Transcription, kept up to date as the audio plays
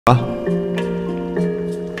啊！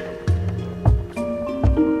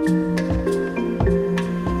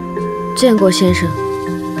见过先生。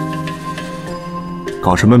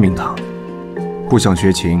搞什么名堂？不想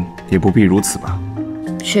学琴也不必如此吧？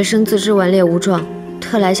学生自知顽劣无状，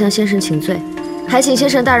特来向先生请罪，还请先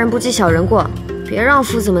生大人不计小人过，别让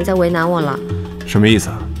夫子们再为难我了。什么意思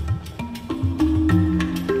啊？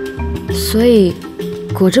所以，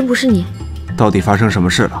果真不是你？到底发生什么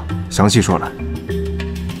事了？详细说来。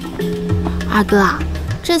二哥啊，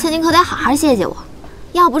这次你可得好好谢谢我，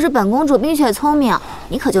要不是本公主冰雪聪明，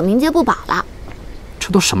你可就名节不保了。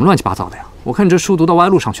这都什么乱七八糟的呀！我看你这书读到歪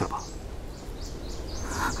路上去了吧？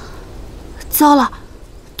糟了，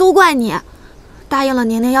都怪你！答应了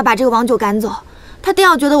年年要把这个王九赶走，他定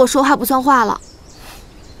要觉得我说话不算话了。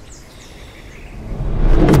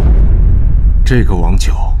这个王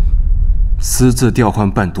九，私自调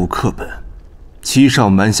换伴读课本，欺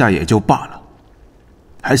上瞒下也就罢了，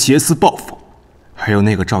还挟私报复。还有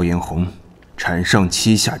那个赵延红，产上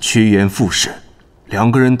欺下，趋炎附势，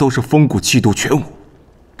两个人都是风骨气度全无，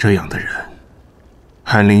这样的人，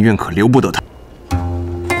翰林院可留不得他。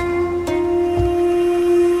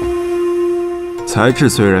才智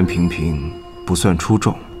虽然平平，不算出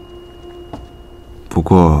众，不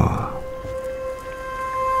过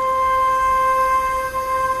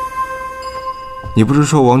你不是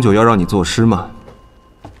说王九要让你作诗吗？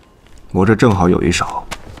我这正好有一首，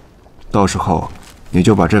到时候你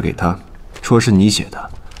就把这给他，说是你写的，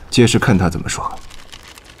届时看他怎么说。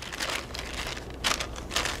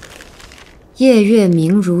夜月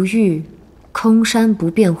明如玉，空山不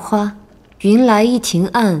变花。云来一庭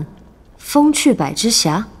岸，风去百枝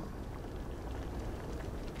霞。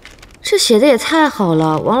这写的也太好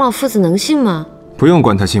了，王老夫子能信吗？不用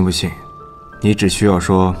管他信不信，你只需要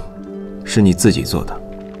说是你自己做的。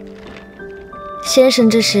先生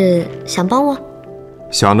这是想帮我？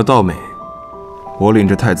想得到美。我领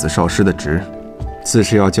着太子少师的职，自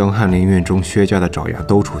是要将翰林院中薛家的爪牙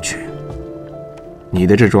兜出去。你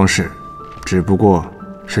的这桩事，只不过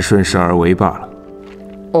是顺势而为罢了。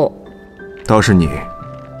哦，倒是你，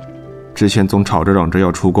之前总吵着嚷着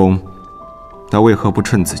要出宫，那为何不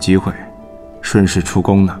趁此机会顺势出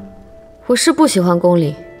宫呢？我是不喜欢宫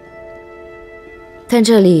里，但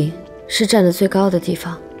这里是站得最高的地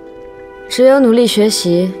方，只有努力学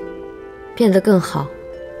习，变得更好，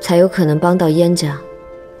才有可能帮到燕家，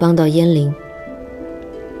帮到燕陵。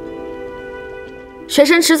学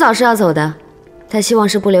生迟早是要走的，但希望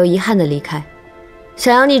是不留遗憾的离开。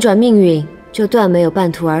想要逆转命运，就断没有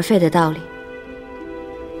半途而废的道理。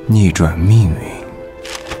逆转命运？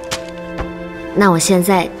那我现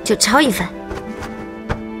在就抄一份。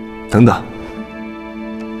等等。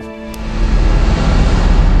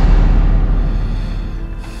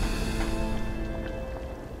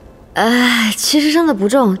其实伤的不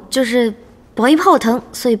重，就是薄一怕我疼，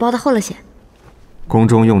所以包的厚了些。宫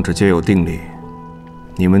中用纸皆有定例，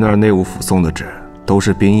你们那儿内务府送的纸都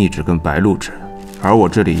是兵役纸跟白鹿纸，而我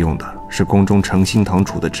这里用的是宫中诚心堂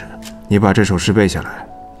储的纸。你把这首诗背下来，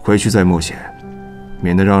回去再默写，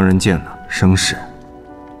免得让人见了生事。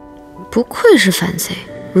不愧是反贼，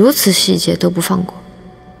如此细节都不放过。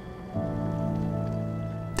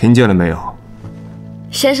听见了没有？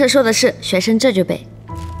先生说的是，学生这就背。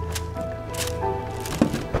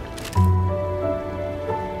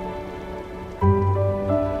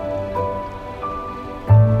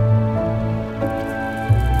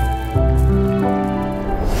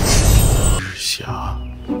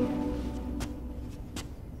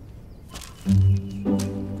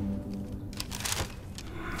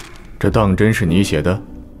这当真是你写的？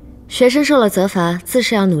学生受了责罚，自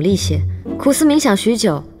是要努力些。苦思冥想许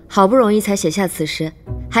久，好不容易才写下此诗，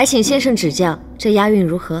还请先生指教，这押韵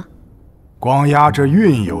如何？光押这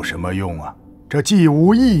韵有什么用啊？这既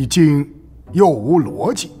无意境，又无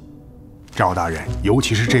逻辑。赵大人，尤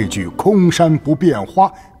其是这句“空山不变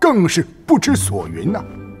花”，更是不知所云呐。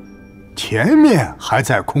前面还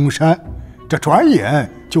在空山，这转眼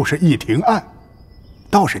就是一庭岸。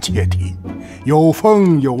倒是切题，有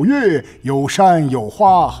风有月有山有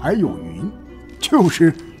花还有云，就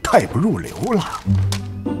是太不入流了。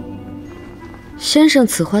先生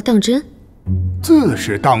此话当真？自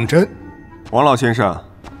是当真。王老先生。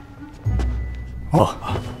哦，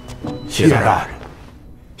谢大人，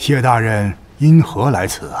谢大人因何来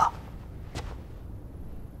此啊？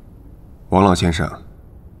王老先生，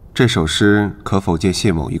这首诗可否借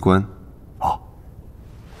谢某一观？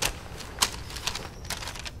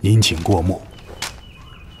您请过目。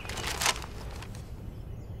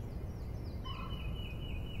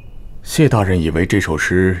谢大人以为这首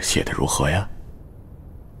诗写得如何呀？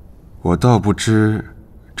我倒不知，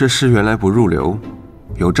这诗原来不入流，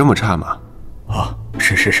有这么差吗？啊，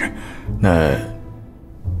是，那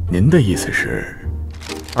您的意思是？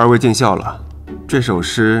二位见笑了，这首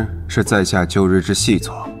诗是在下旧日之细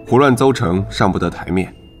作，胡乱邹成，上不得台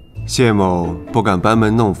面。谢某不敢班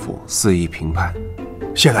门弄斧，肆意评判。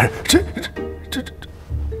谢大人，这，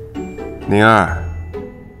宁儿，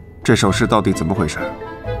这首诗到底怎么回事？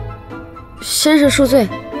先生恕罪，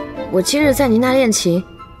我今日在您那练琴，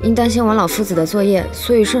因担心王老夫子的作业，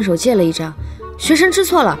所以顺手借了一张。学生知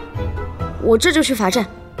错了，我这就去罚站。